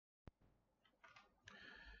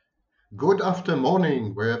Good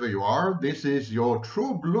afternoon, wherever you are. This is your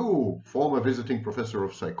True Blue, former visiting professor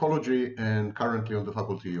of psychology and currently on the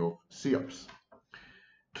faculty of SIAPS.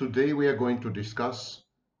 Today we are going to discuss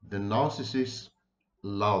the narcissist's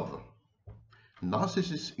love.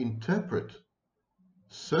 Narcissists interpret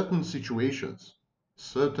certain situations,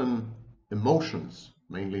 certain emotions,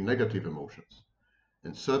 mainly negative emotions,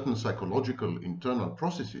 and certain psychological internal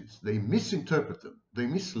processes. They misinterpret them, they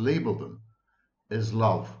mislabel them as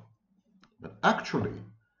love. But actually,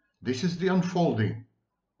 this is the unfolding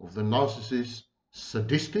of the narcissist's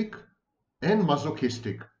sadistic and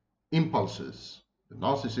masochistic impulses. The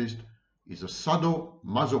narcissist is a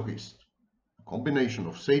sado-masochist, a combination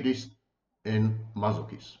of sadist and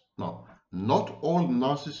masochist. Now, not all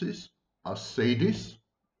narcissists are sadists,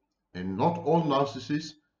 and not all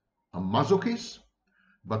narcissists are masochists,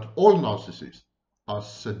 but all narcissists are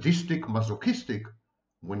sadistic masochistic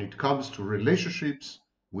when it comes to relationships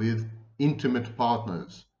with intimate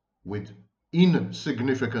partners, with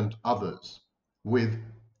insignificant others, with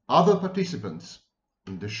other participants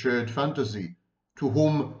in the shared fantasy to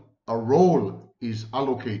whom a role is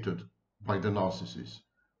allocated by the narcissist.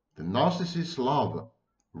 The narcissist's love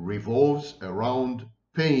revolves around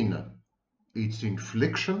pain, its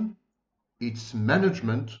infliction, its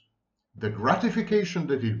management, the gratification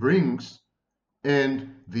that it brings,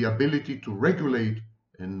 and the ability to regulate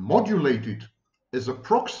and modulate it as a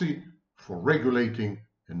proxy for regulating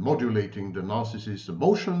and modulating the narcissist's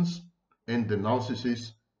emotions and the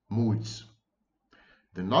narcissist's moods.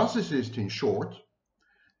 The narcissist, in short,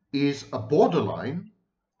 is a borderline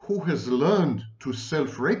who has learned to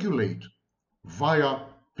self-regulate via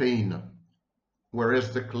pain,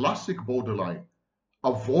 whereas the classic borderline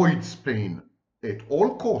avoids pain at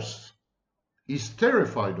all costs, is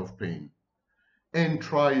terrified of pain, and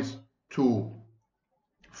tries to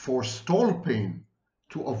forestall pain,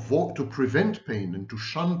 to prevent pain and to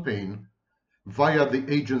shun pain via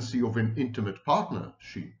the agency of an intimate partner.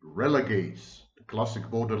 She relegates, the classic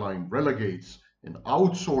borderline relegates and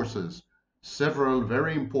outsources several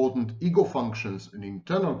very important ego functions and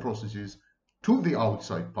internal processes to the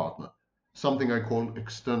outside partner, something I call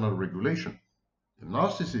external regulation. The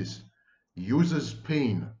narcissist uses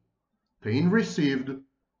pain received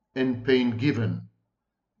and pain given,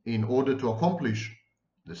 in order to accomplish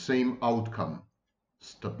the same outcome: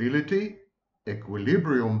 stability,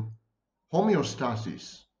 equilibrium,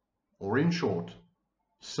 homeostasis, or in short,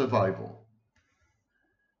 survival.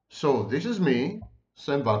 So this is me,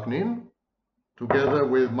 Sam Vaknin, together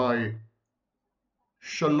with my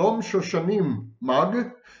Shalom Shoshanim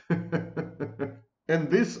mug, and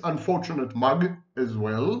this unfortunate mug as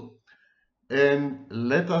well. And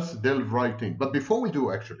let us delve right in. But before we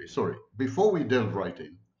do, before we delve right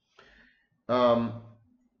in,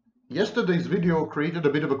 yesterday's video created a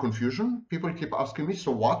bit of a confusion. People keep asking me,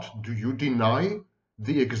 so what? Do you deny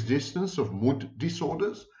the existence of mood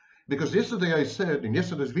disorders? Because yesterday I said, in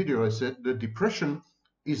yesterday's video, I said that depression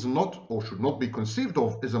is not or should not be conceived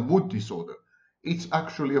of as a mood disorder. It's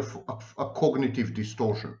actually a cognitive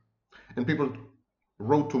distortion. And people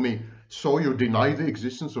wrote to me, so you deny the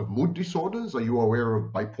existence of mood disorders? Are you aware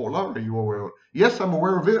of bipolar? Are you aware of... Yes, I'm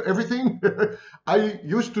aware of everything. I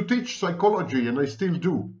used to teach psychology and I still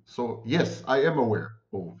do. So yes, I am aware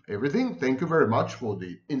of everything. Thank you very much for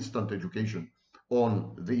the instant education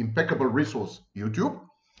on the impeccable resource YouTube.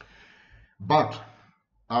 But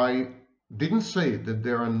I didn't say that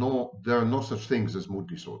there are no such things as mood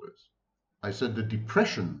disorders. I said that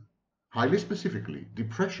depression, highly specifically,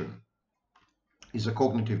 depression is a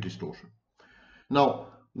cognitive distortion. Now,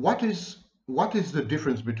 what is the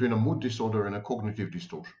difference between a mood disorder and a cognitive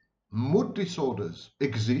distortion? Mood disorders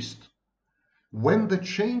exist when the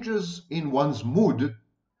changes in one's mood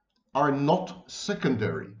are not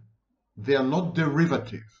secondary, they are not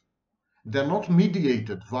derivative, they're not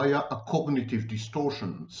mediated via a cognitive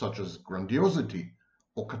distortion such as grandiosity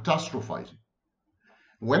or catastrophizing.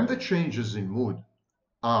 When the changes in mood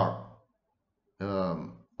are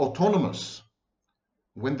autonomous,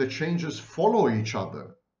 when the changes follow each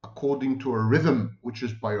other according to a rhythm which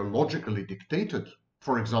is biologically dictated,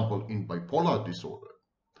 for example, in bipolar disorder,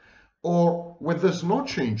 or when there's no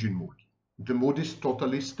change in mood, the mood is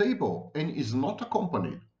totally stable and is not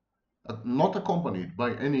accompanied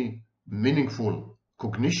by any meaningful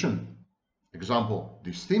cognition, example,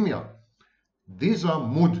 dysthymia, these are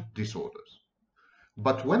mood disorders.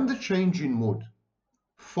 But when the change in mood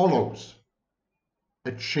follows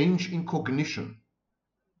a change in cognition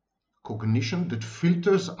that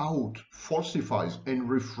filters out, falsifies, and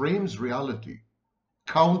reframes reality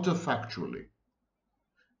counterfactually.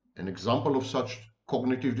 An example of such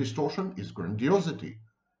cognitive distortion is grandiosity,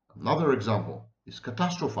 Another example is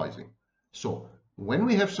catastrophizing. So when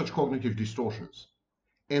we have such cognitive distortions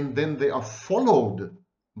and then they are followed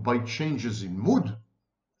by changes in mood,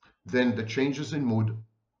 then the changes in mood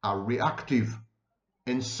are reactive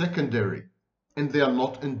and secondary, and they are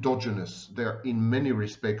not endogenous. They are in many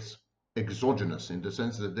respects exogenous, in the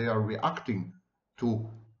sense that they are reacting to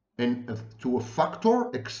a factor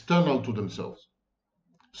external to themselves.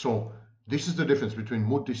 So this is the difference between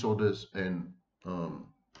mood disorders and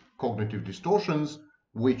cognitive distortions,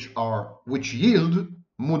 which yield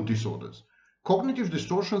mood disorders. Cognitive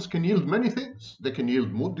distortions can yield many things. They can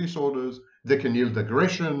yield mood disorders, they can yield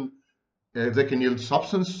aggression, they can yield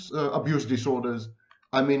substance abuse disorders.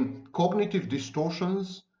 I mean, cognitive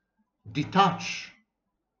distortions detach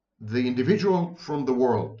the individual from the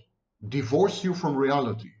world, divorce you from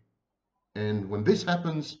reality. And when this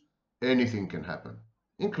happens, anything can happen,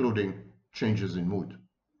 including changes in mood.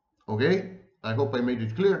 Okay? I hope I made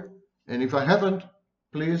it clear. And if I haven't,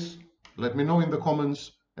 please let me know in the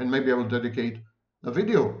comments, and maybe I will dedicate a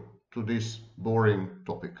video to this boring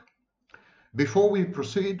topic. Before we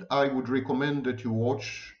proceed, I would recommend that you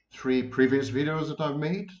watch 3 previous videos that I've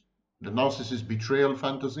made: the narcissist betrayal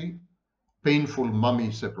fantasy, painful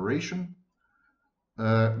mummy separation,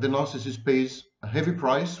 the narcissist pays a heavy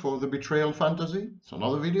price for the betrayal fantasy. It's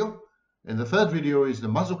another video. And the third video is the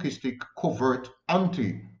masochistic covert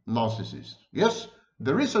anti-narcissist. Yes,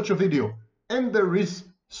 there is such a video, and there is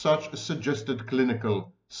such a suggested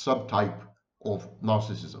clinical subtype of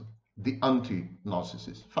narcissism, the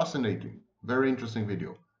anti-narcissist. Fascinating, very interesting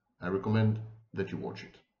video. I recommend that you watch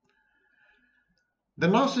it. The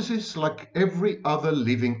narcissist, like every other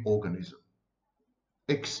living organism,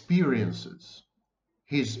 experiences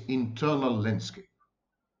his internal landscape.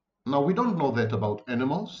 Now, we don't know that about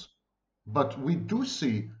animals, but we do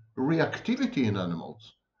see reactivity in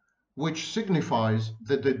animals, which signifies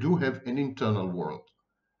that they do have an internal world.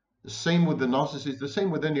 The same with the narcissist, the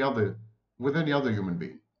same with any other human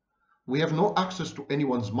being. We have no access to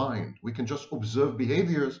anyone's mind. We can just observe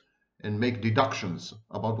behaviors and make deductions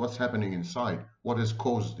about what's happening inside, what has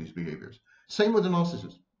caused these behaviors. Same with the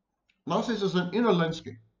narcissist. Narcissist is an inner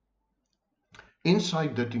landscape.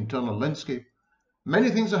 Inside that internal landscape, many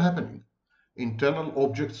things are happening. Internal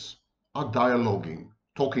objects are dialoguing,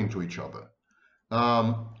 talking to each other.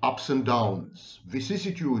 Ups and downs,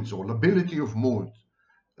 vicissitudes or lability of mood,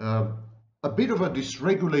 a bit of a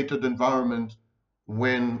dysregulated environment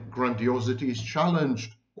when grandiosity is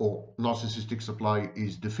challenged or narcissistic supply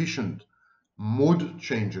is deficient, mood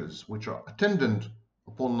changes which are attendant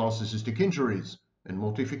upon narcissistic injuries and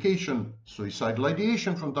mortification, suicidal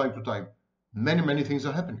ideation from time to time. Many things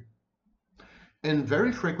are happening. And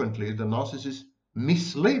very frequently, the narcissist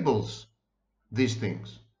mislabels these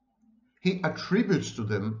things. He attributes to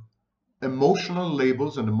them emotional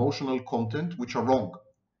labels and emotional content which are wrong.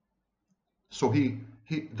 So the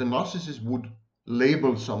narcissist would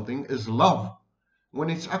label something as love when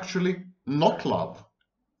it's actually not love.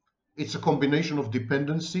 It's a combination of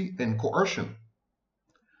dependency and coercion.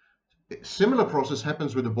 A similar process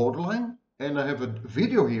happens with the borderline, and I have a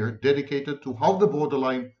video here dedicated to how the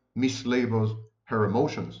borderline mislabels her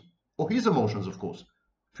emotions, or his emotions, of course.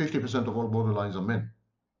 50% of all borderlines are men.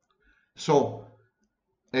 So,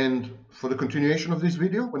 and for the continuation of this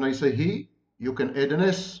video, when I say he, you can add an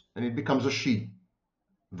S and it becomes a she,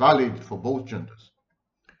 valid for both genders.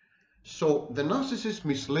 So the narcissist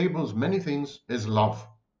mislabels many things as love,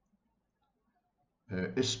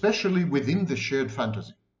 especially within the shared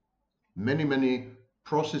fantasy. Many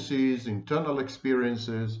processes, internal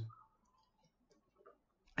experiences,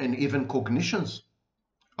 and even cognitions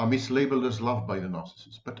are mislabeled as love by the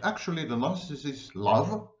narcissist. But actually the narcissist's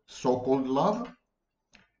love, so-called love,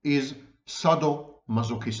 is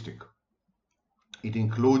sado-masochistic. It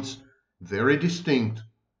includes very distinct,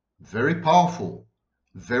 very powerful,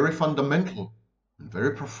 very fundamental, and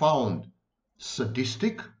very profound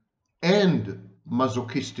sadistic and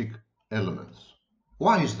masochistic elements.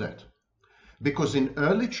 Why is that? Because in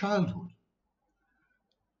early childhood,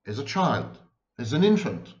 as a child, as an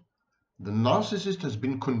infant, the narcissist has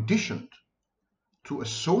been conditioned to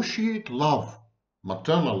associate love,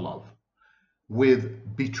 maternal love,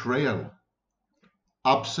 with betrayal,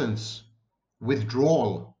 absence,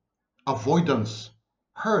 withdrawal, avoidance,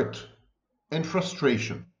 hurt, and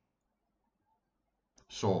frustration.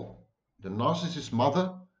 So, the narcissist's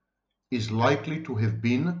mother is likely to have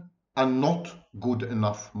been a not good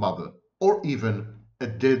enough mother, or even a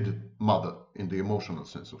dead mother in the emotional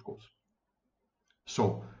sense, of course.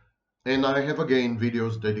 So, and I have again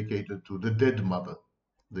videos dedicated to the dead mother,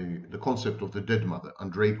 the concept of the dead mother,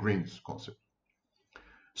 Andre Green's concept.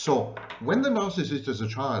 So when the narcissist as a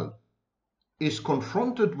child is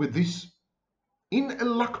confronted with this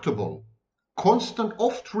ineluctable,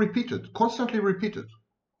 constantly repeated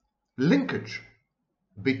linkage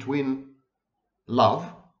between love,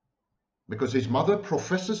 because his mother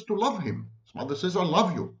professes to love him. His mother says, I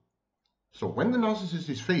love you. So when the narcissist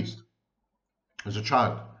is faced as a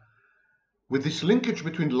child with this linkage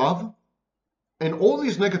between love and all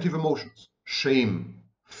these negative emotions, shame,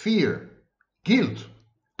 fear, guilt,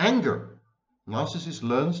 anger, narcissist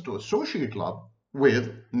learns to associate love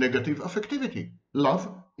with negative affectivity. Love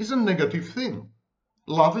is a negative thing.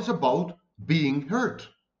 Love is about being hurt,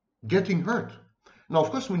 getting hurt. Now,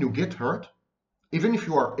 of course, when you get hurt, even if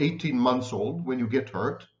you are 18 months old, when you get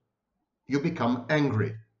hurt, you become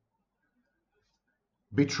angry.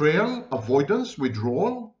 Betrayal, avoidance,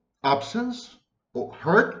 withdrawal, absence,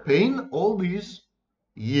 hurt, pain, all these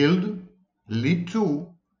lead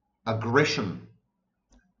to aggression.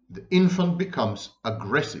 The infant becomes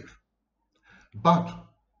aggressive. But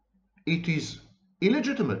it is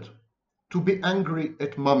illegitimate to be angry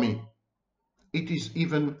at mommy. It is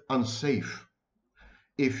even unsafe.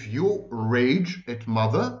 If you rage at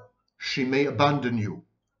mother, she may abandon you.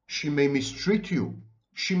 She may mistreat you.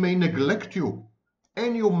 She may neglect you.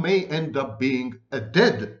 And you may end up being a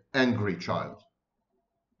dead angry child,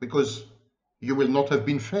 because you will not have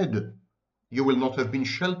been fed, you will not have been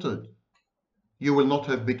sheltered, you will not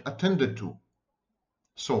have been attended to.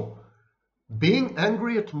 So, being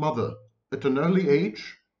angry at mother at an early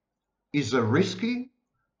age is a risky,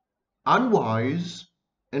 unwise,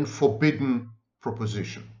 and forbidden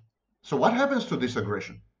proposition. So what happens to this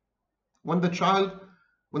aggression? When the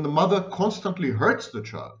mother constantly hurts the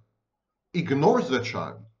child, ignores the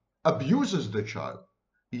child, abuses the child,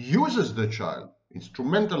 uses the child,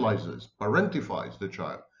 instrumentalizes, parentifies the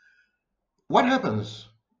child, what happens?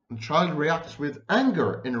 The child reacts with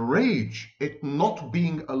anger and rage at not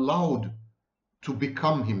being allowed to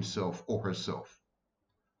become himself or herself.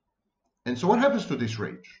 And so what happens to this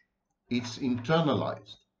rage? It's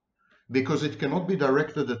internalized. Because it cannot be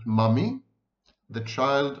directed at mommy, the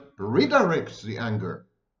child redirects the anger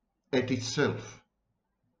at itself.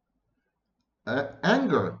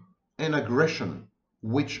 Anger and aggression,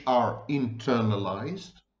 which are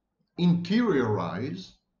internalized,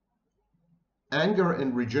 interiorized, anger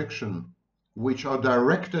and rejection, which are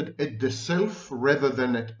directed at the self rather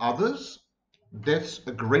than at others, that's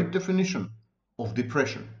a great definition of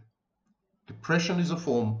depression. Depression is a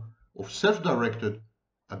form of self-directed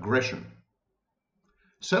aggression.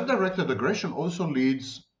 Self-directed aggression also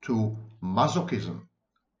leads to masochism,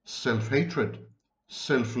 self-hatred,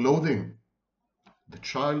 self-loathing. The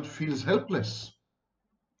child feels helpless,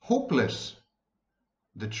 hopeless.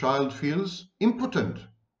 The child feels impotent.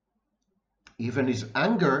 Even his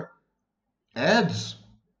anger adds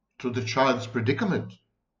to the child's predicament.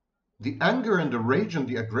 The anger and the rage and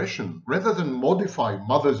the aggression, rather than modify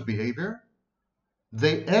mother's behavior,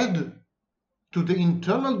 they add to the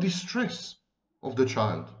internal distress of the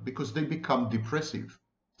child because they become depressive.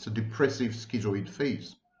 It's a depressive schizoid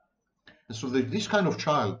phase. And so this kind of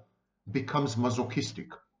child becomes masochistic.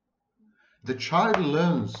 The child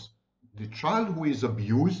who is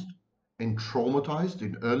abused and traumatized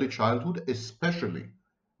in early childhood, especially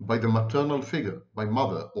by the maternal figure, by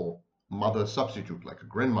mother or mother substitute, like a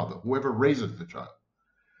grandmother, whoever raises the child.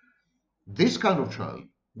 This kind of child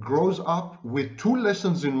grows up with two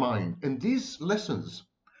lessons in mind, and these lessons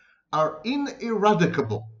are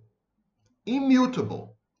ineradicable,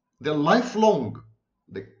 immutable. They're lifelong.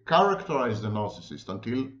 They characterize the narcissist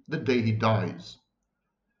until the day he dies.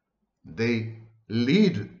 They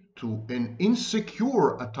lead to an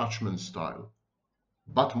insecure attachment style.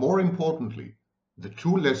 But more importantly, the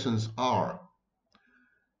two lessons are: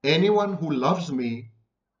 anyone who loves me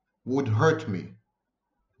would hurt me.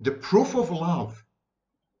 The proof of love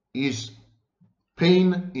is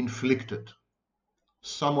pain inflicted.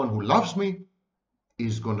 Someone who loves me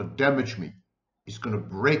is going to damage me, is going to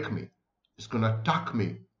break me, is going to attack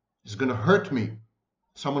me, is going to hurt me.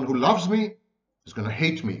 Someone who loves me is going to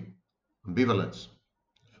hate me. Ambivalence.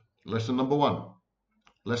 Lesson number one.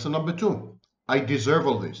 Lesson number two. I deserve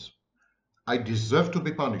all this. I deserve to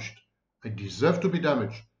be punished. I deserve to be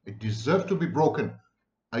damaged. I deserve to be broken.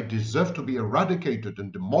 I deserve to be eradicated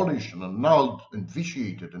and demolished and annulled and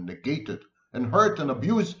vitiated and negated and hurt and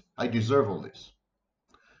abused. I deserve all this.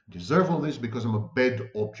 I deserve all this because I'm a bad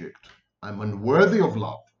object. I'm unworthy of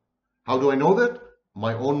love. How do I know that?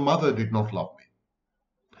 My own mother did not love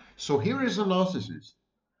me. So here is a narcissist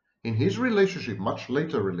in his relationship, much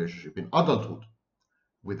later relationship, in adulthood,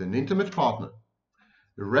 with an intimate partner.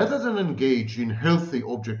 Rather than engage in healthy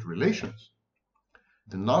object relations,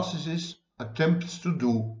 The narcissist attempts to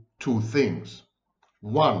do two things.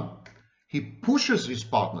 One, he pushes his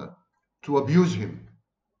partner to abuse him.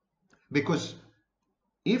 Because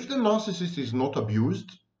if the narcissist is not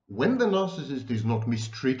abused, when the narcissist is not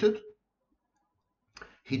mistreated,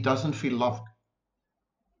 he doesn't feel loved.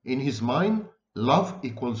 In his mind, love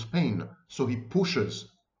equals pain, so he pushes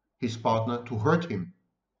his partner to hurt him.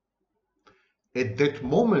 At that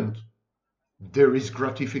moment, there is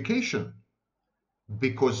gratification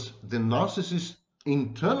because the narcissist's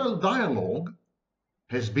internal dialogue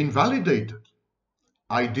has been validated.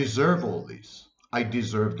 I deserve all this. I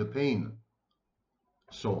deserve the pain.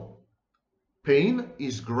 So, pain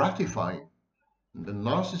is gratifying. The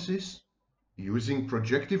narcissist, using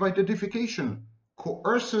projective identification,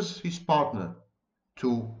 coerces his partner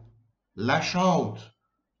to lash out,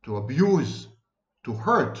 to abuse, to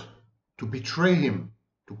hurt, to betray him,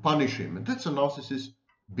 to punish him. And that's a narcissist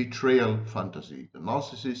betrayal fantasy. The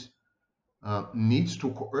narcissist needs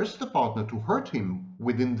to coerce the partner to hurt him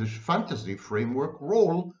within the fantasy framework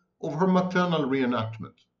role of her maternal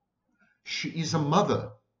reenactment. She is a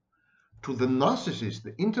mother. To the narcissist,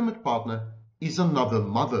 the intimate partner is another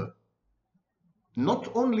mother.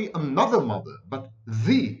 Not only another mother, but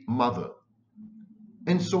the mother.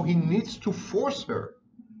 And so he needs to force her.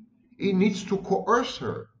 He needs to coerce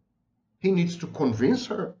her. He needs to convince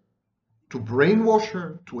her, to brainwash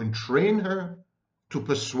her, to entrain her, to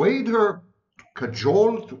persuade her, to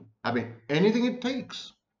cajole, anything it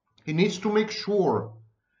takes. He needs to make sure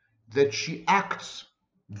that she acts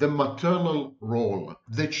the maternal role,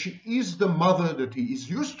 that she is the mother that he is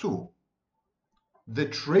used to, the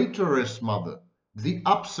traitorous mother, the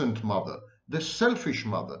absent mother, the selfish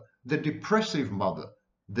mother, the depressive mother,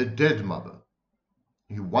 the dead mother.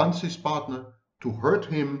 He wants his partner to hurt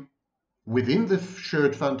him within the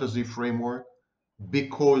shared fantasy framework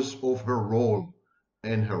because of her role.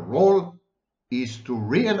 And her role is to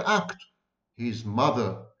reenact his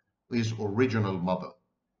mother, his original mother.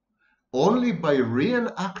 Only by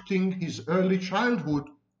reenacting his early childhood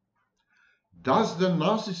does the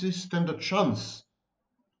narcissist stand a chance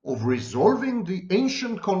of resolving the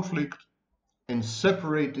ancient conflict and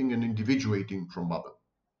separating and individuating from mother.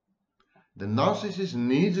 The narcissist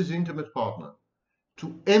needs his intimate partner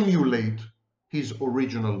to emulate his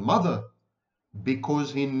original mother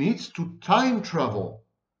because he needs to time travel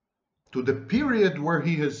to the period where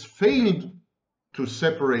he has failed to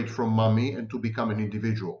separate from mommy and to become an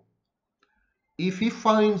individual. If he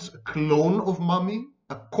finds a clone of mommy,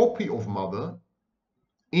 a copy of mother,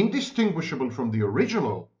 indistinguishable from the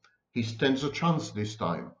original, he stands a chance this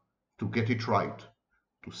time to get it right,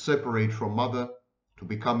 to separate from mother, to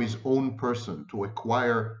become his own person, to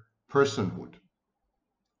acquire personhood.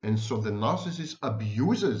 And so the narcissist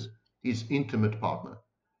abuses his intimate partner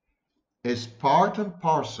as part and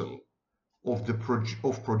parcel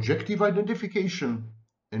of projective identification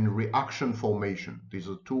and reaction formation. These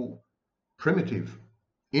are two primitive,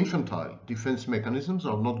 infantile defense mechanisms.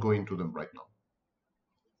 I'll not go into them right now.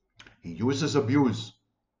 He uses abuse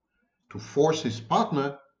to force his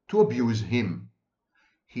partner to abuse him.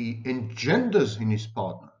 He engenders in his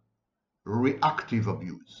partner reactive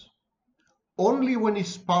abuse. Only when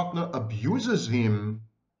his partner abuses him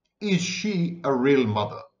is she a real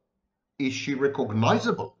mother. Is she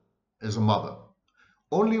recognizable as a mother?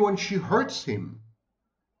 Only when she hurts him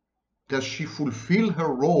does she fulfill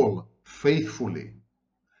her role faithfully.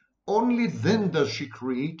 Only then does she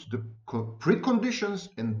create the preconditions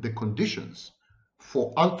and the conditions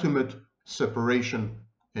for ultimate separation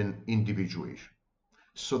and individuation.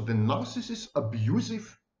 So the narcissist's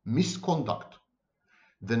abusive misconduct,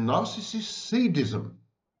 the narcissist's sadism,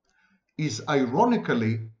 is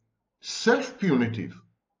ironically self-punitive.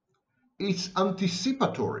 It's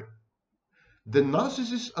anticipatory. The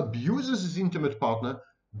narcissist abuses his intimate partner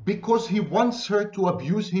because he wants her to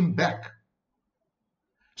abuse him back.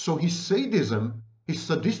 So his sadism is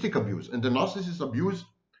sadistic abuse, and the narcissist's abuse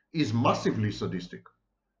is massively sadistic,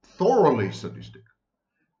 thoroughly sadistic.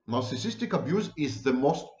 Narcissistic abuse is the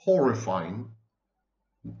most horrifying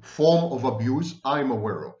form of abuse I'm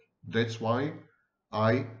aware of. That's why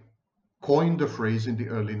I coined the phrase in the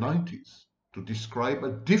early 90s to describe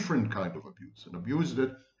a different kind of abuse, an abuse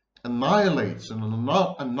that annihilates and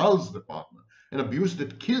annuls the partner, an abuse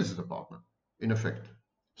that kills the partner, in effect.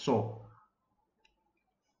 So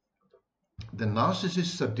the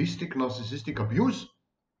narcissist's sadistic narcissistic abuse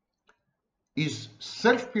is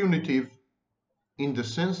self-punitive in the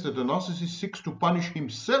sense that the narcissist seeks to punish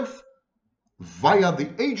himself via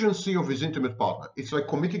the agency of his intimate partner. It's like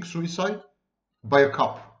committing suicide by a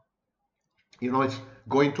cup. You know, it's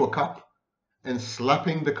going to a cup and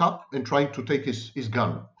slapping the cop and trying to take his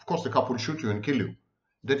gun. Of course, the cop will shoot you and kill you.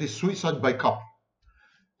 That is suicide by cop.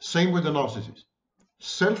 Same with the narcissist.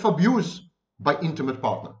 Self-abuse by intimate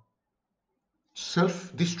partner.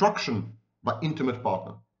 Self-destruction by intimate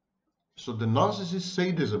partner. So the narcissist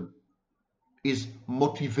sadism is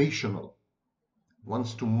motivational.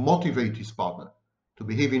 Wants to motivate his partner to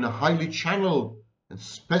behave in a highly channeled and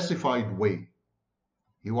specified way.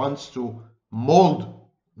 He wants to mold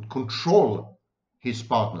and control his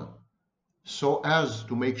partner so as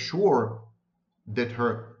to make sure that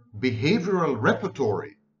her behavioral repertoire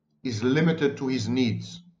is limited to his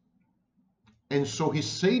needs. And so his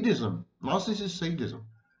sadism, narcissist sadism,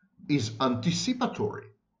 is anticipatory.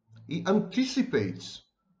 He anticipates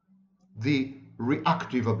the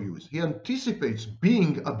reactive abuse. He anticipates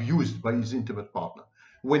being abused by his intimate partner.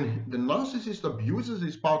 When the narcissist abuses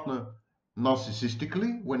his partner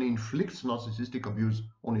narcissistically, when he inflicts narcissistic abuse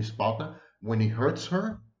on his partner, when he hurts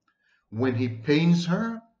her, when he pains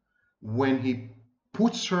her, when he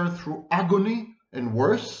puts her through agony and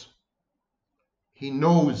worse, he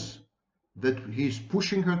knows that he's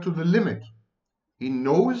pushing her to the limit. He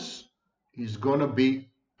knows he's gonna be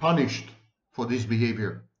punished for this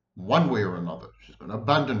behavior one way or another. She's gonna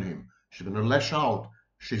abandon him. She's gonna lash out.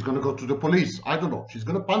 She's gonna go to the police. I don't know. She's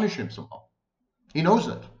gonna punish him somehow. He knows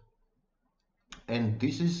that. And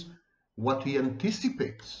this is what he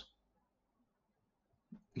anticipates.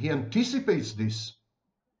 He anticipates this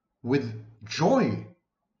with joy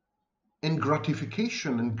and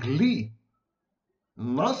gratification and glee.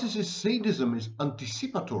 Narcissist sadism is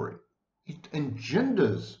anticipatory. It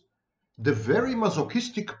engenders the very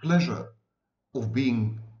masochistic pleasure of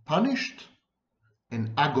being punished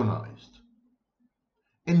and agonized.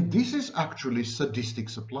 And this is actually sadistic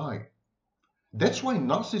supply. That's why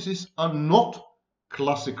narcissists are not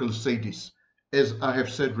classical sadists, as I have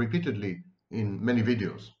said repeatedly in many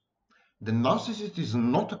videos. The narcissist is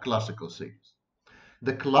not a classical sadist.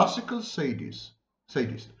 The classical sadist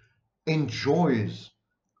enjoys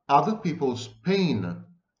other people's pain,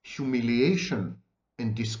 humiliation,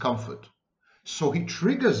 and discomfort. So he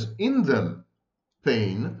triggers in them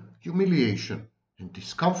pain, humiliation, and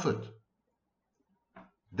discomfort.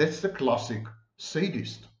 That's the classic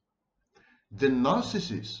sadist. The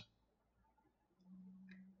narcissist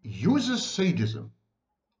uses sadism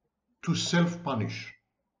to self-punish,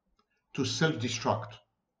 to self-destruct,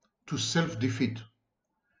 to self-defeat,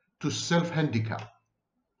 to self-handicap,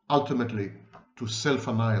 ultimately to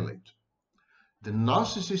self-annihilate. The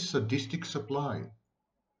narcissist sadistic supply,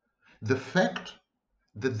 the fact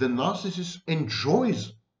that the narcissist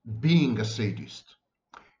enjoys being a sadist,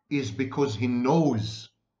 is because he knows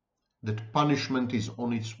that punishment is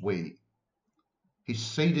on its way. His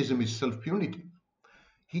sadism is self-punitive.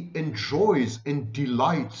 He enjoys and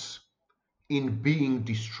delights in being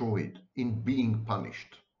destroyed, in being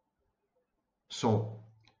punished. So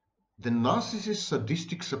the narcissist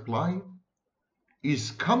sadistic supply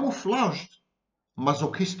is camouflaged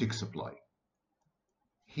masochistic supply.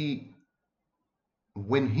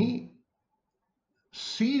 When he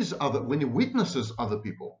witnesses other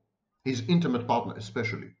people, his intimate partner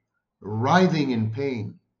especially, writhing in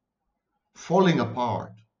pain, falling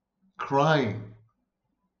apart, crying,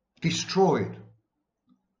 destroyed,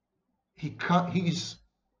 he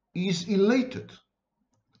is elated.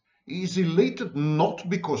 He is elated not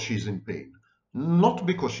because she's in pain, not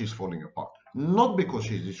because she's falling apart, not because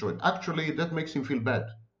she's destroyed. Actually, that makes him feel bad.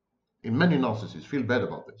 And many narcissists feel bad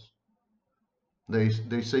about this.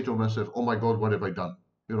 They say to themselves, "Oh my God, what have I done?"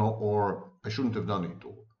 Or "I shouldn't have done it."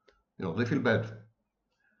 Or, they feel bad.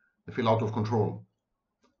 They feel out of control.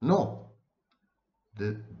 No.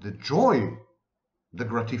 The joy, the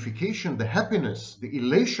gratification, the happiness, the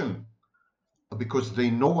elation, because they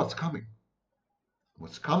know what's coming.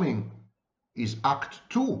 What's coming is Act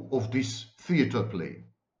 2 of this theater play.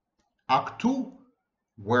 Act 2,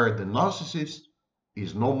 where the narcissist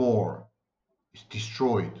is no more, is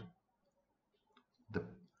destroyed.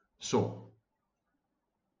 So,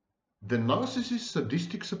 the narcissist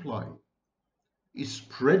sadistic supply is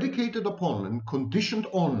predicated upon and conditioned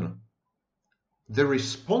on the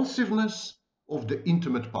responsiveness of the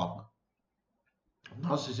intimate partner.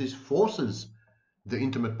 Narcissist forces the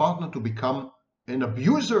intimate partner to become an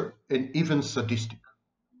abuser and even sadistic,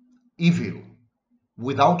 evil,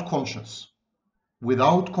 without conscience,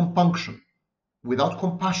 without compunction, without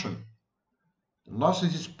compassion. The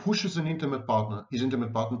narcissist pushes his intimate partner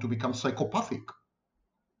to become psychopathic,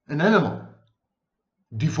 an animal,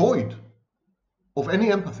 devoid of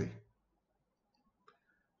any empathy.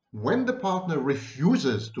 When the partner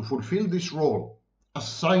refuses to fulfill this role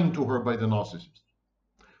assigned to her by the narcissist,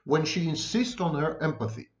 when she insists on her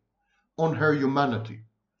empathy, on her humanity,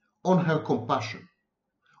 on her compassion,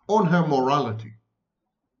 on her morality,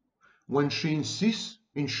 when she insists,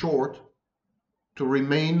 in short, to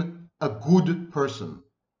remain a good person,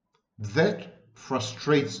 that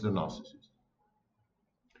frustrates the narcissist.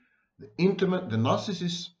 The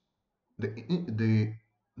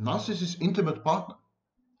narcissist's intimate partner,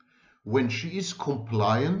 when she is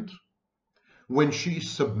compliant, when she is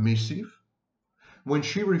submissive, when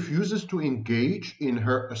she refuses to engage in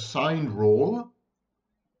her assigned role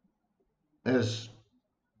as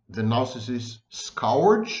the narcissist's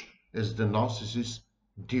scourge, as the narcissist's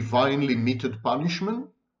divinely meted punishment,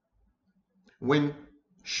 when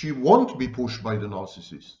she won't be pushed by the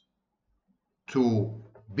narcissist to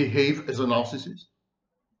behave as a narcissist,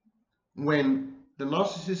 when the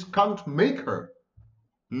narcissist can't make her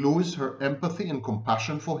lose her empathy and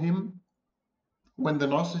compassion for him, when the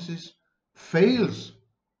narcissist fails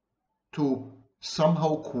to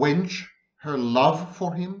somehow quench her love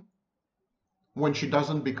for him, when she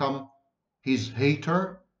doesn't become his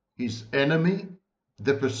hater, his enemy,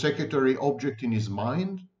 the persecutory object in his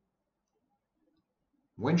mind,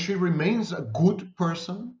 when she remains a good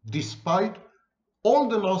person despite all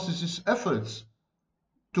the narcissist's efforts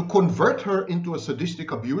to convert her into a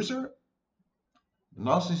sadistic abuser, the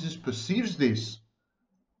narcissist perceives this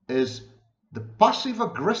as the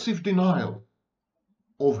passive-aggressive denial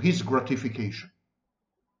of his gratification.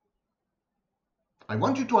 I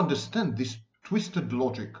want you to understand this twisted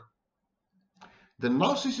logic. The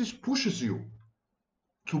narcissist pushes you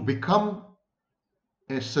to become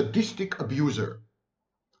a sadistic abuser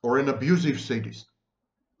or an abusive sadist.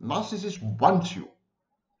 Narcissist wants you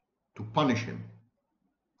to punish him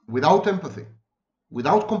without empathy,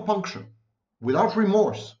 without compunction, without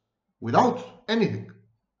remorse, without anything,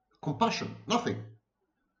 compassion, nothing.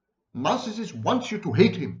 Narcissist wants you to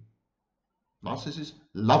hate him. Narcissists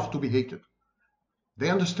love to be hated. They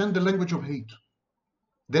understand the language of hate.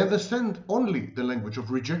 They understand only the language of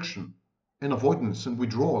rejection and avoidance and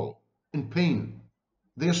withdrawal and pain.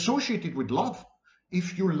 They associate it with love.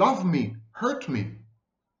 If you love me, hurt me.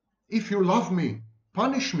 If you love me,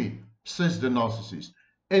 punish me, says the narcissist.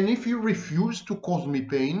 And if you refuse to cause me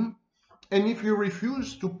pain, and if you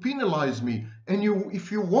refuse to penalize me, and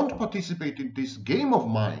if you won't participate in this game of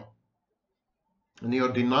mine, and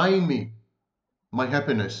you're denying me my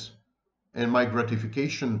happiness and my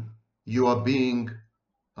gratification, you are being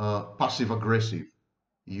passive-aggressive.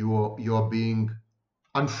 You are being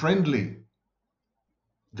unfriendly.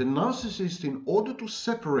 The narcissist, in order to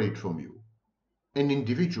separate from you and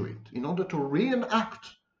individuate, in order to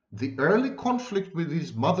reenact the early conflict with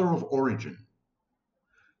his mother of origin,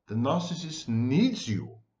 the narcissist needs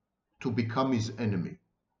you to become his enemy.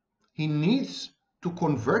 He needs to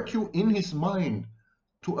convert you in his mind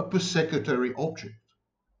to a persecutory object.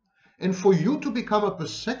 And for you to become a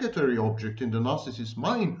persecutory object in the narcissist's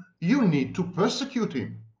mind, you need to persecute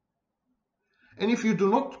him. And if you do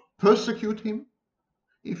not persecute him,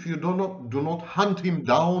 if you do not hunt him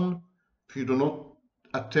down, if you do not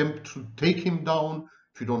attempt to take him down,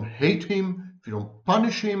 if you don't hate him, if you don't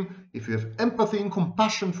punish him, if you have empathy and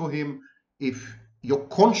compassion for him, if your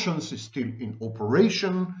conscience is still in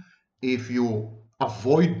operation, if you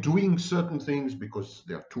avoid doing certain things because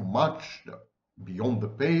they are too much, they're beyond the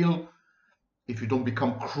pale, if you don't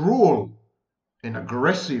become cruel and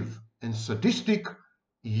aggressive and sadistic,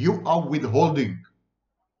 you are withholding.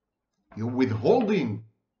 You're withholding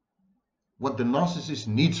what the narcissist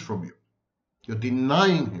needs from you. You're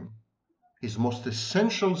denying him his most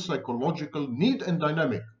essential psychological need and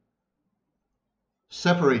dynamic,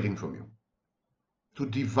 separating from you. To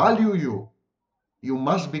devalue you, you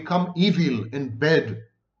must become evil and bad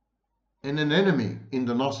and an enemy in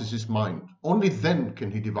the narcissist's mind. Only then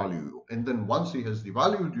can he devalue you. And then once he has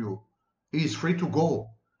devalued you, he is free to go.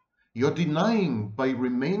 You're denying by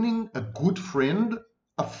remaining a good friend,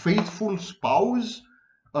 a faithful spouse,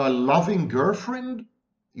 a loving girlfriend.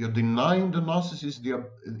 You're denying the narcissist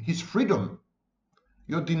his freedom.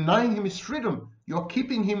 You're denying him his freedom. You're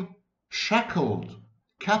keeping him shackled,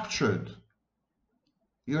 captured.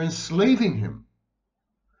 You're enslaving him.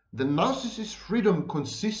 The narcissist's freedom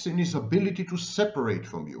consists in his ability to separate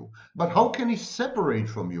from you. But how can he separate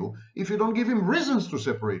from you if you don't give him reasons to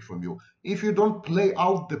separate from you? If you don't play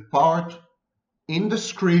out the part in the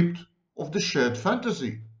script of the shared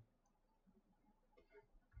fantasy?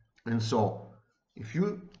 And so, if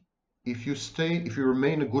you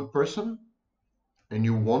remain a good person and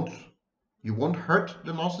you won't hurt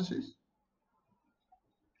the narcissist,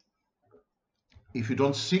 if you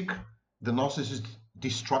don't seek the narcissist's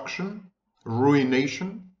destruction,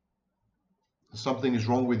 ruination, something is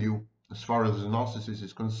wrong with you as far as the narcissist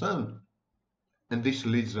is concerned. And this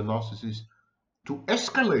leads the narcissist to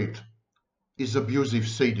escalate his abusive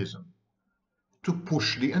sadism, to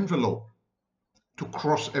push the envelope, to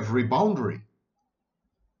cross every boundary,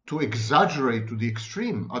 to exaggerate to the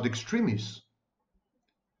extreme, ad extremis.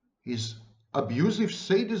 His abusive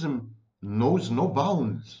sadism knows no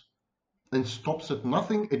bounds and stops at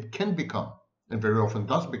nothing. It can become, and very often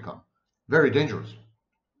does become, very dangerous.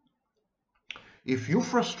 If you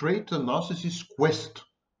frustrate a narcissist's quest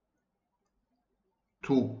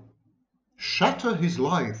to shatter his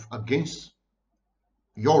life against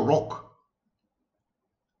your rock,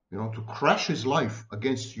 to crash his life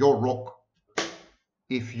against your rock,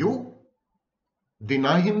 if you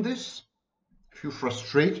deny him this, if you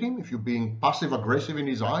frustrate him, if you're being passive-aggressive in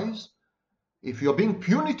his eyes, if you're being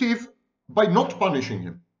punitive by not punishing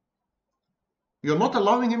him, you're not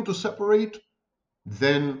allowing him to separate,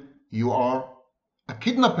 then you are a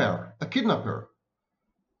kidnapper.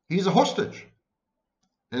 He's a hostage.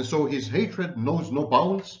 And so his hatred knows no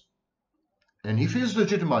bounds, and he feels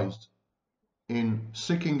legitimized in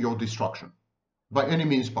seeking your destruction by any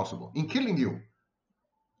means possible, in killing you.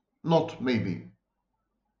 Not maybe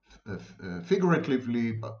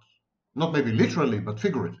figuratively, but not maybe literally, but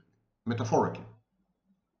figuratively, metaphorically.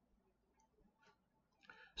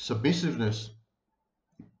 Submissiveness,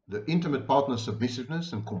 the intimate partner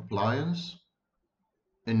submissiveness and compliance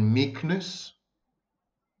and meekness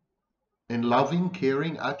and loving,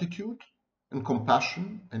 caring attitude and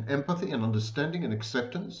compassion and empathy and understanding and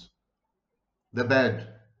acceptance, they're bad.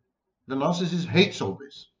 The narcissist hates all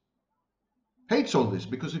this. Hates all this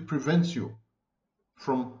because it prevents you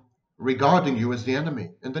from regarding you as the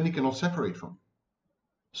enemy, and then he cannot separate from you.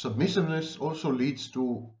 Submissiveness also leads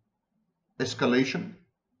to escalation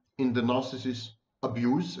in the narcissist's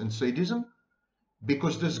abuse and sadism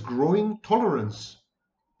because there's growing tolerance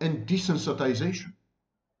and desensitization.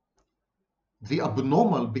 The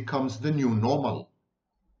abnormal becomes the new normal.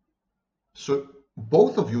 So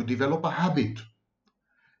both of you develop a habit.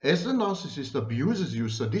 As the narcissist abuses you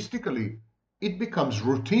sadistically, it becomes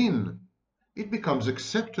routine. It becomes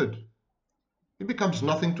accepted. It becomes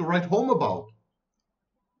nothing to write home about.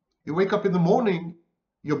 You wake up in the morning,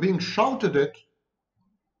 you're being shouted at.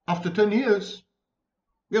 After 10 years,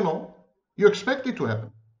 you expect it to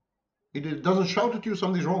happen. It doesn't shout at you,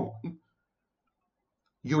 something's wrong.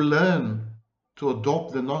 You learn to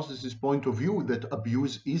adopt the narcissist's point of view that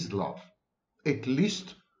abuse is love. At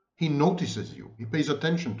least he notices you. He pays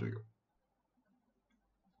attention to you.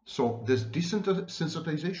 So there's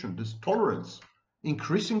desensitization, there's tolerance,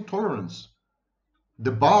 increasing tolerance.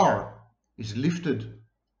 The bar is lifted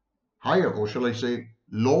higher, or shall I say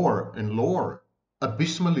lower and lower,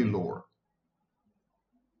 abysmally lower.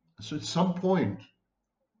 So at some point,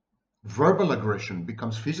 verbal aggression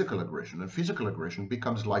becomes physical aggression, and physical aggression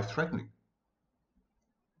becomes life-threatening.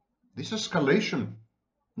 This escalation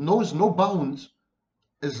knows no bounds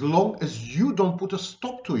as long as you don't put a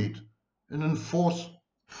stop to it and enforce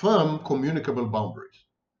firm communicable boundaries.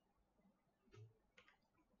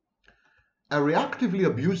 A reactively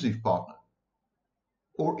abusive partner,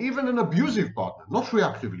 or even an abusive partner, not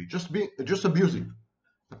reactively, just abusive,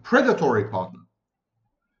 a predatory partner,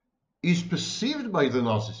 is perceived by the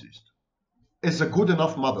narcissist as a good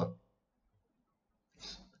enough mother.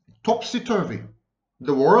 Topsy-turvy.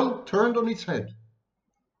 The world turned on its head.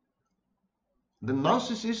 The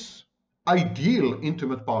narcissist's ideal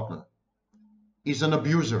intimate partner is an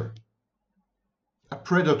abuser, a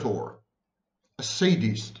predator, a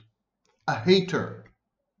sadist, a hater.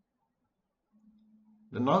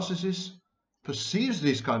 The narcissist perceives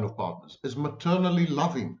these kind of partners as maternally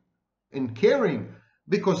loving and caring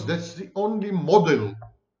because that's the only model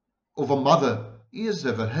of a mother he has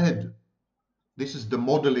ever had. This is the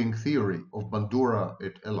modeling theory of Bandura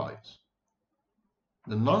et allies.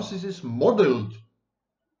 The narcissist modeled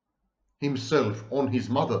himself on his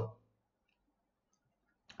mother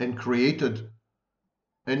and created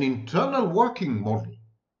an internal working model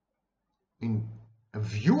in a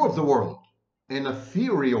view of the world and a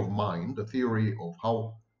theory of mind, a theory of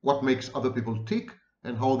what makes other people tick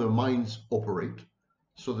and how their minds operate.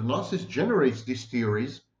 So the narcissist generates these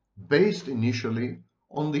theories based initially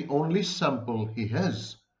on the only sample he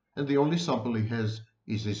has, and the only sample he has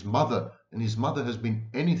is his mother, and his mother has been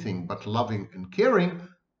anything but loving and caring,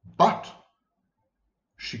 but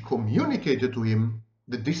she communicated to him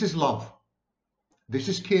that this is love, this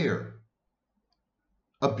is care.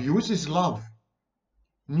 Abuse is love.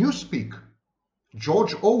 Newspeak,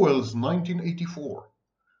 George Orwell's 1984.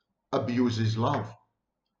 Abuse is love.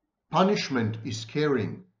 Punishment is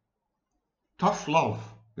caring. Tough love.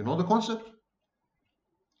 You know the concept?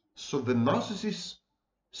 So the narcissist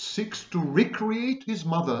seeks to recreate his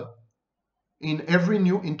mother in every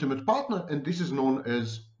new intimate partner, and this is known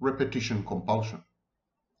as repetition compulsion.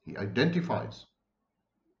 He identifies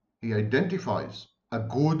a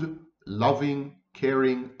good, loving,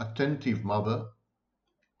 caring, attentive mother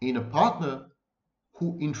in a partner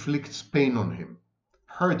who inflicts pain on him,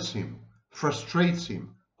 hurts him, frustrates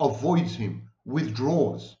him, avoids him,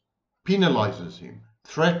 withdraws, penalizes him,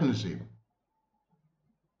 threatens him,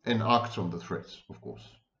 and acts on the threats, of course.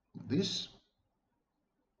 This,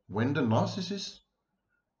 when the narcissist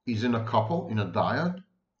is in a couple, in a dyad,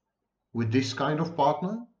 with this kind of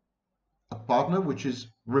partner, a partner which is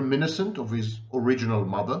reminiscent of his original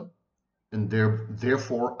mother, and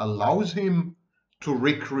therefore allows him to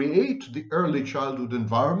recreate the early childhood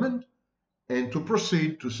environment and to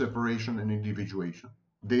proceed to separation and individuation.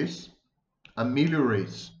 This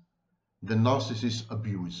ameliorates the narcissist's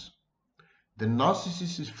abuse. The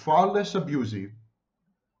narcissist is far less abusive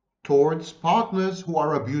towards partners who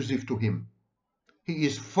are abusive to him. He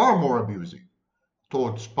is far more abusive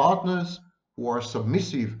towards partners who are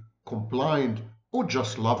submissive, compliant, or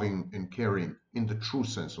just loving and caring in the true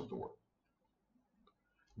sense of the word.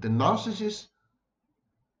 The narcissist's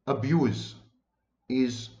abuse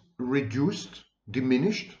is reduced,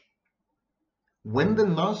 diminished, when the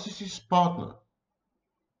narcissist partner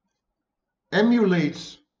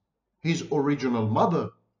emulates his original mother,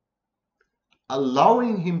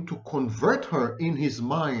 allowing him to convert her in his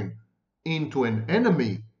mind into an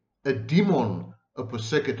enemy, a demon, a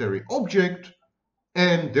persecutory object,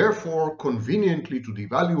 and therefore conveniently to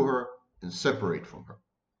devalue her and separate from her.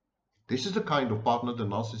 This is the kind of partner the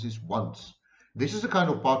narcissist wants. This is the kind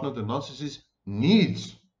of partner the narcissist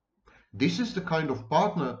needs. This is the kind of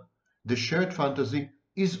partner the shared fantasy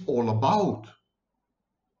is all about.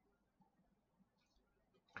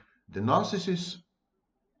 The narcissist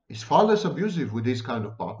is far less abusive with these kind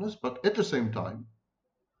of partners, but at the same time,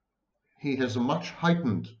 he has a much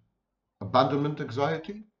heightened abandonment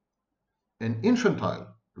anxiety and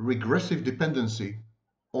infantile regressive dependency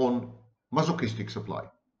on masochistic supply.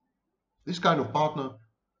 This kind of partner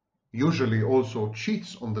usually also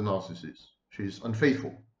cheats on the narcissist. She is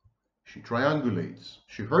unfaithful. She triangulates.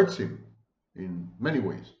 She hurts him in many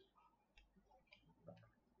ways.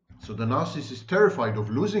 So the narcissist is terrified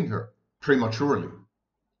of losing her prematurely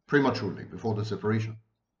before the separation.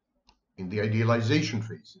 In the idealization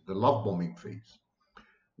phase, the love bombing phase,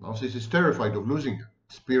 the narcissist is terrified of losing her,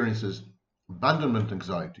 experiences abandonment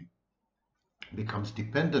anxiety, becomes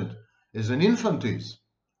dependent as an infant is.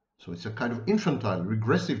 So it's a kind of infantile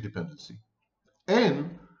regressive dependency,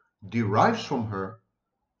 and derives from her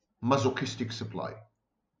masochistic supply.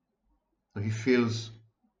 So he feels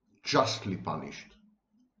justly punished.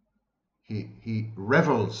 He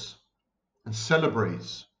revels and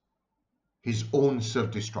celebrates his own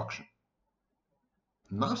self-destruction.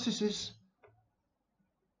 Narcissists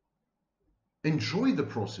enjoy the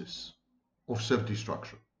process of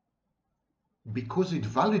self-destruction because it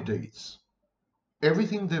validates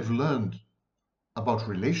everything they've learned about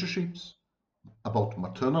relationships, about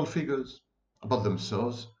maternal figures, about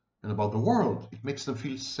themselves, and about the world. It makes them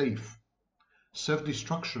feel safe.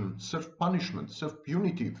 Self-destruction, self-punishment,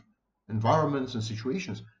 self-punitive environments and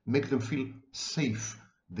situations make them feel safe.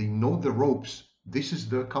 They know the ropes. This is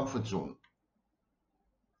their comfort zone.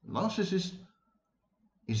 Narcissist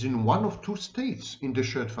is in one of two states in the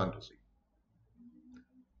shared fantasy.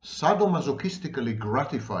 Sado-masochistically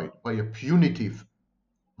gratified by a punitive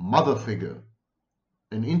mother figure,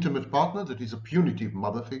 an intimate partner that is a punitive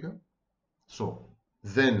mother figure. So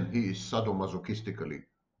then he is sadomasochistically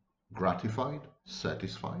gratified,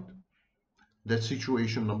 satisfied. That's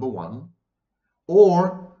situation number one.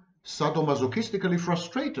 Or sadomasochistically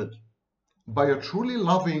frustrated by a truly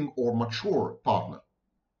loving or mature partner.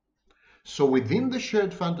 So within the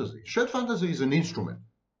shared fantasy is an instrument,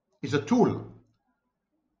 is a tool.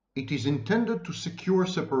 It is intended to secure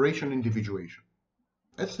separation-individuation.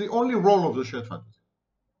 That's the only role of the shared fantasy.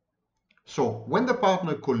 So when the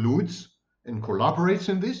partner colludes and collaborates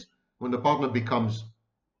in this, when the partner becomes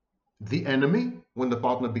the enemy, when the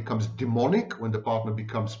partner becomes demonic, when the partner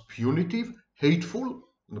becomes punitive, hateful,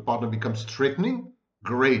 when the partner becomes threatening,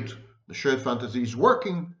 great. The shared fantasy is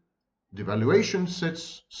working, devaluation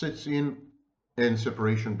sets in, and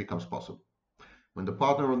separation becomes possible. When the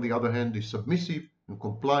partner, on the other hand, is submissive and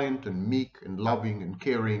compliant and meek and loving and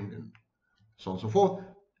caring and so on and so forth,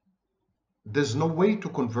 there's no way to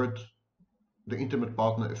convert the intimate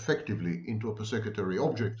partner effectively into a persecutory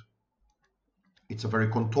object. It's a very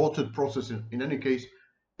contorted process in any case,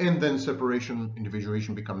 and then separation,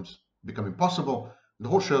 individuation become impossible. The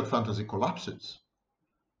whole shared fantasy collapses.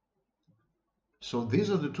 So these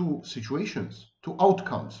are the two situations, two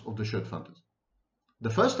outcomes of the shared fantasy. The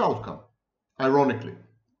first outcome, ironically,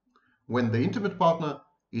 when the intimate partner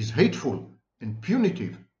is hateful and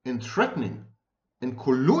punitive and threatening and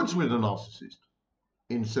colludes with the narcissist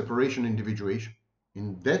in separation-individuation,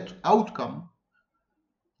 in that outcome,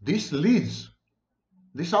 this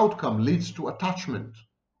outcome leads to attachment.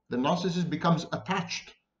 The narcissist becomes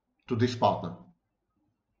attached to this partner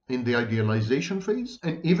in the idealization phase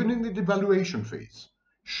and even in the devaluation phase.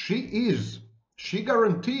 She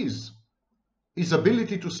guarantees his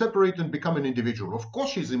ability to separate and become an individual. Of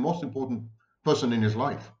course, she's the most important person in his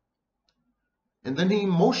life. And then he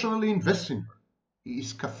emotionally invests in her. He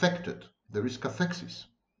is cathected. There is cathexis.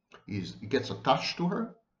 He gets attached to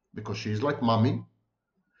her because she is like mommy,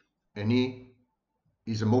 and he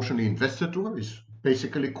is emotionally invested to her, is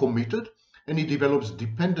basically committed, and he develops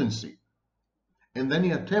dependency. And then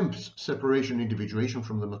he attempts separation-individuation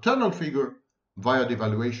from the maternal figure via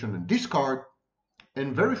devaluation and discard.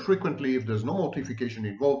 And very frequently, if there's no mortification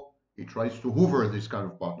involved, he tries to hoover this kind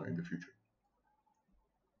of partner in the future.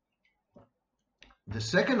 The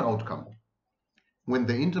second outcome, when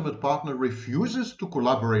the intimate partner refuses to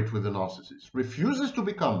collaborate with the narcissist, refuses to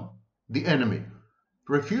become the enemy,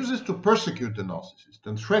 refuses to persecute the narcissist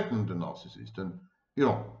and threaten the narcissist, and,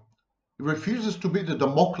 refuses to be the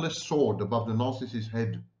Damocles sword above the narcissist's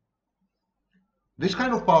head. This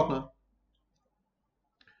kind of partner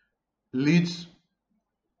leads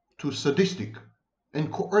to sadistic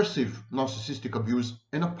and coercive narcissistic abuse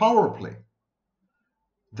and a power play.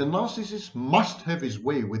 The narcissist must have his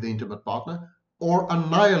way with the intimate partner or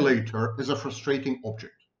annihilate her as a frustrating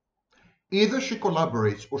object. Either she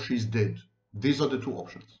collaborates or she's dead. These are the two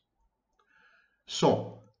options.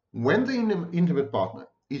 So, when the intimate partner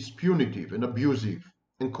is punitive and abusive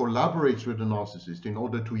and collaborates with the narcissist in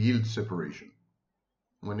order to yield separation,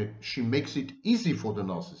 when she makes it easy for the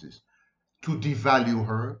narcissist to devalue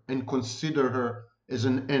her and consider her as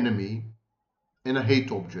an enemy and a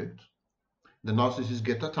hate object, the narcissist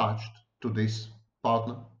gets attached to this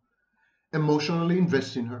partner, emotionally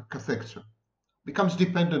invests in her, cathects her, becomes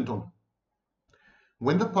dependent on her.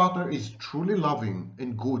 When the partner is truly loving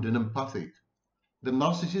and good and empathic, the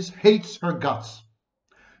narcissist hates her guts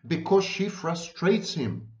because she frustrates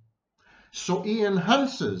him. So he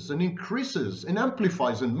enhances and increases and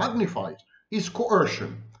amplifies and magnifies his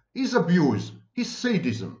coercion, his abuse, his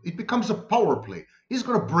sadism. It becomes a power play. He's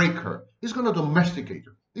going to break her. He's going to domesticate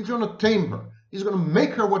her. He's going to tame her. He's going to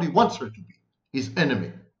make her what he wants her to be, his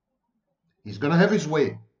enemy. He's going to have his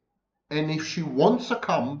way. And if she won't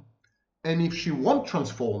succumb, and if she won't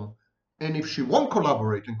transform, and if she won't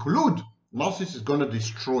collaborate and collude, narcissist is going to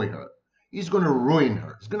destroy her. He's going to ruin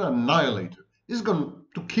her. He's going to annihilate her. He's going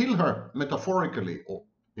to kill her metaphorically, or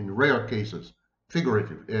in rare cases,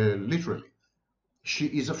 figuratively, literally. She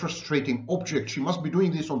is a frustrating object. She must be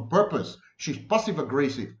doing this on purpose. She's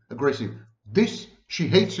passive-aggressive. She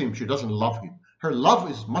hates him. She doesn't love him. Her love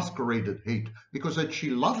is masqueraded hate, because had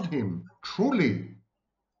she loved him truly,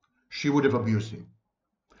 she would have abused him.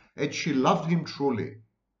 Had she loved him truly,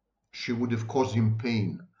 she would have caused him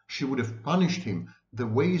pain. She would have punished him the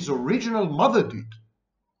way his original mother did.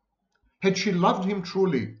 Had she loved him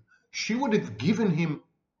truly, she would have given him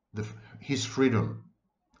his freedom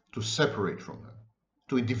to separate from her,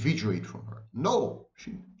 to individuate from her. No,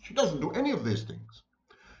 she doesn't do any of these things.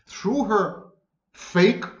 Through her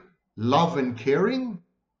fake love and caring,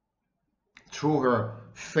 through her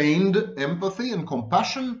feigned empathy and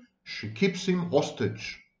compassion, she keeps him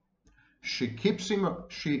hostage. She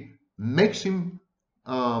makes him,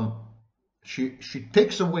 she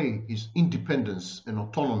takes away his independence and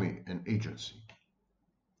autonomy and agency.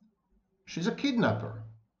 She's a kidnapper.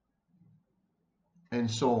 And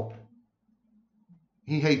so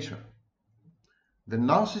he hates her. The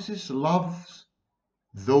narcissist loves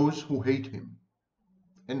those who hate him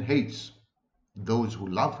and hates those who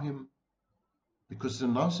love him, because the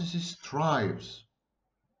narcissist thrives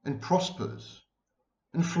and prospers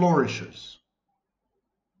and flourishes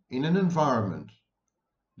in an environment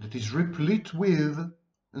that is replete with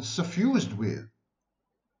and suffused with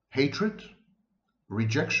hatred,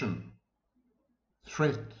 rejection,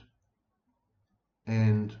 threat,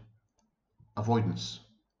 and avoidance.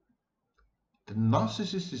 The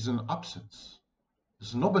narcissist is an absence.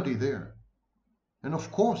 There's nobody there. And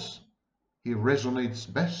of course, he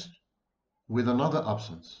resonates best with another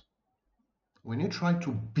absence. When you try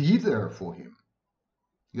to be there for him,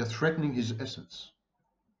 you're threatening his essence,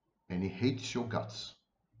 and he hates your guts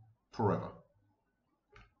forever.